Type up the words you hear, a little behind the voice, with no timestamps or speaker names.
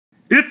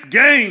It's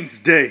gains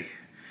day.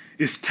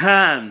 It's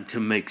time to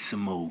make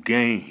some more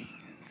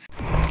gains.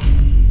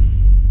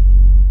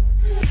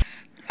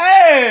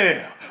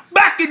 Hey,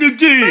 back in the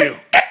gym. Man,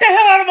 get the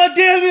hell out of my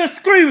damn ear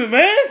screaming,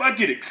 man. I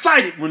get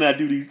excited when I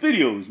do these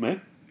videos,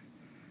 man.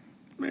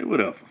 Man,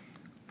 whatever.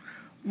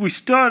 We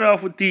start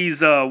off with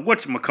these,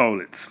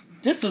 whatchamacallits.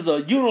 This is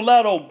a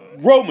unilateral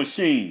row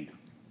machine.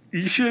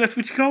 You sure that's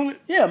what you call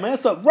it? Yeah, man,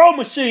 it's a row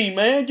machine,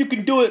 man. You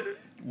can do it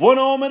one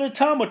arm at a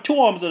time or two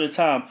arms at a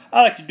time.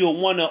 I like to do it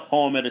one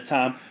arm at a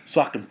time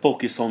so I can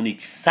focus on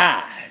each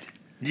side.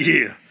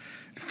 Yeah,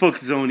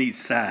 focus on each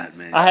side,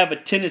 man. I have a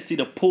tendency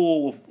to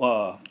pull with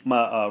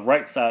my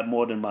right side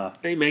more than my...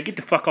 Hey, man, get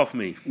the fuck off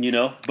me. You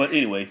know, but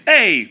anyway.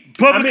 Hey,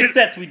 how many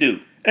sets we do?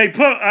 Hey,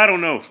 I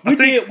don't know.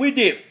 We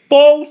did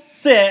 4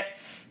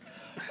 sets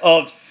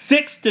of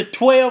 6 to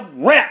 12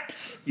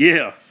 reps.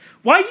 Yeah.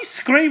 Why are you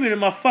screaming in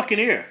my fucking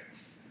ear?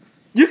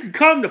 You can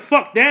calm the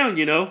fuck down,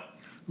 you know.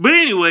 But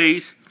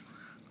anyways,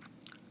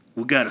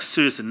 we got a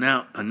serious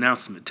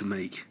announcement to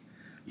make.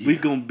 Yeah. We're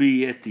going to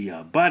be at the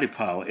Body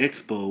Power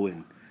Expo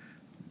in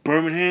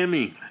Birmingham,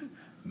 England,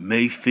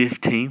 May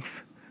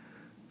 15th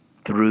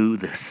through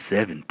the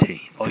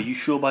 17th. Are you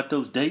sure about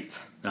those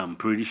dates? I'm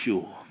pretty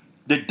sure.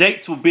 The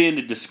dates will be in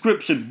the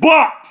description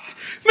box.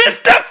 Man,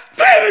 stop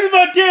screaming in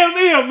my damn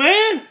ear,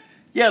 man.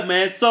 Yeah,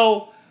 man.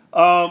 So,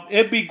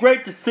 it'd be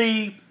great to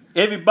see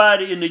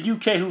everybody in the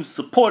UK who's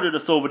supported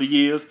us over the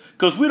years,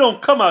 because we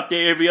don't come out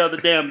there every other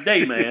damn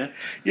day, man.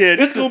 Yeah,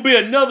 this is going to be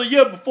another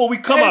year before we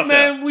come out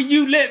there. Man, will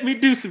you let me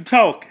do some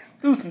talking?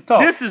 Do some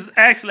talking. This is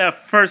actually our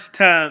first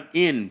time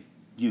in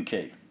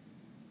UK.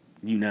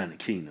 United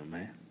Kingdom,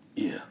 man.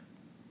 Yeah.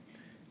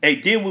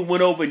 Hey, then we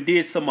went over and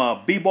did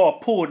some B-bar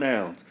pull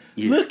downs.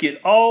 Yeah. Look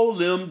at all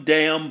them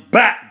damn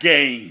back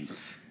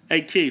gains.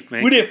 Hey, Keith,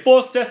 man. We did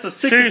 4 sets of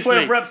 6 to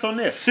 12 reps on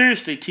this.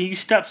 Seriously, can you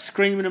stop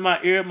screaming in my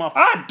ear?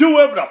 I do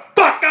whatever the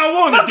fuck I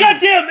want to do. My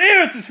goddamn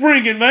ears is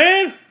ringing,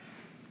 man.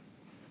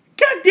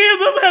 Goddamn,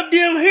 I'm gonna have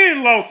damn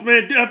hearing loss,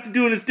 man, after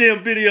doing this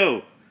damn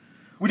video.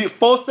 We did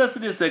 4 sets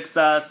of this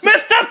exercise. Man,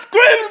 stop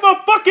screaming in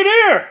my fucking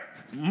ear.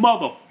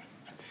 Mother.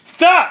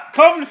 Stop.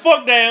 Calm the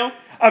fuck down.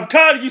 I'm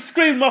tired of you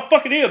screaming in my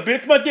fucking ear,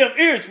 bitch. My damn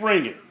ears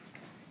ringing.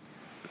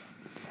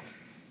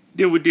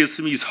 Then we did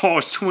some of these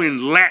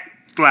Hodgetwins lat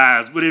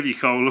flies, whatever you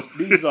call them.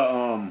 These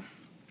are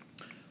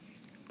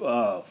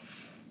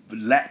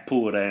lat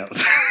pull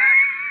downs.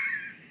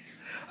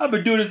 I've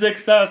been doing this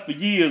exercise for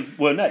years.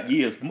 Well, not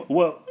years.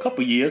 Well, a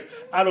couple years.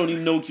 I don't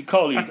even know what you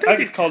call these. I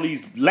just call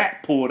these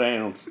lat pull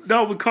downs.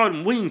 No, we call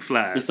them wing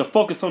flies. It's a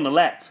focus on the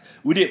lats.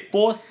 We did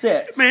 4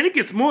 sets. Man, it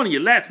gets more than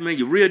your lats, man.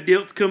 Your rear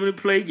delts come into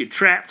play, your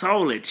traps,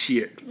 all that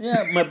shit.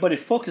 Yeah, man, but it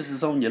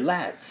focuses on your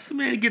lats.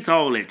 Man, it gets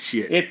all that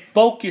shit. It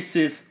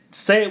focuses.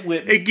 Say it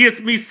with me. It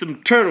gives me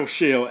some turtle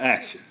shell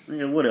action.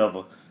 Yeah,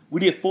 whatever. We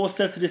did 4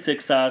 sets of this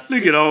exercise.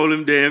 Look at all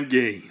them damn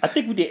gains. I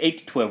think we did 8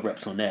 to 12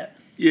 reps on that.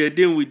 Yeah,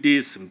 then we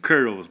did some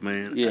curls,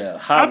 man. Yeah,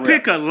 I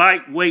pick a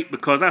light weight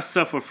because I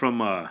suffer from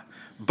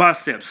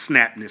bicep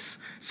snapness.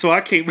 So I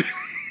can't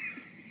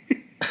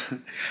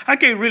I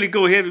can't really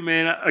go heavy,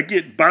 man. I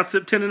get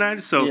bicep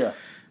tendonitis, so yeah.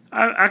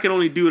 I can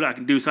only do what I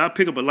can do. So I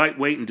pick up a light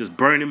weight and just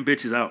burn them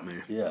bitches out,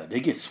 man. Yeah, they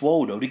get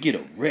swole though. They get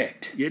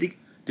erect. Yeah,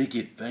 they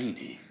get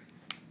veiny.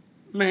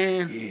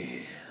 Man.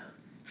 Yeah.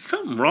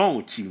 Something wrong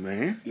with you,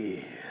 man.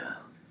 Yeah.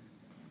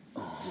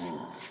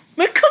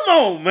 Man, come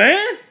on,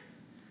 man.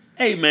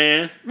 Hey,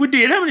 man. We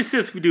did. How many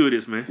sets we do of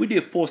this, man? We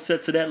did 4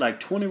 sets of that, like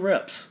 20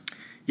 reps.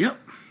 Yep.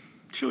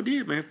 Sure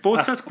did, man. 4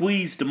 sets. I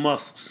squeezed the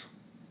muscles.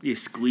 Yeah,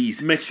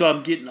 squeeze. Make sure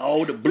I'm getting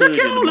all the blood in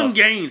the muscle. Look at all them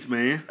gains,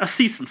 man. I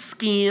see some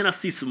skin. I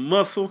see some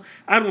muscle.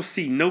 I don't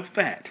see no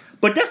fat.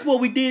 But that's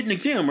what we did in the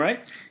gym, right?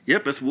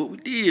 Yep, that's what we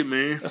did,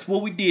 man. That's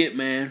what we did,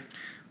 man.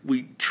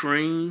 We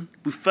train.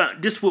 We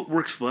found this what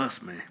works for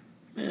us, man.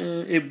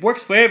 It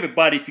works for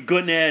everybody if you go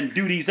in there and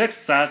do these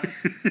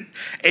exercises.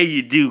 And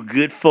you do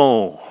good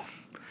form.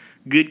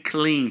 Good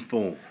clean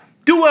form.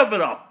 Do whatever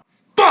the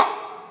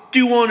fuck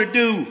you want to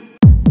do.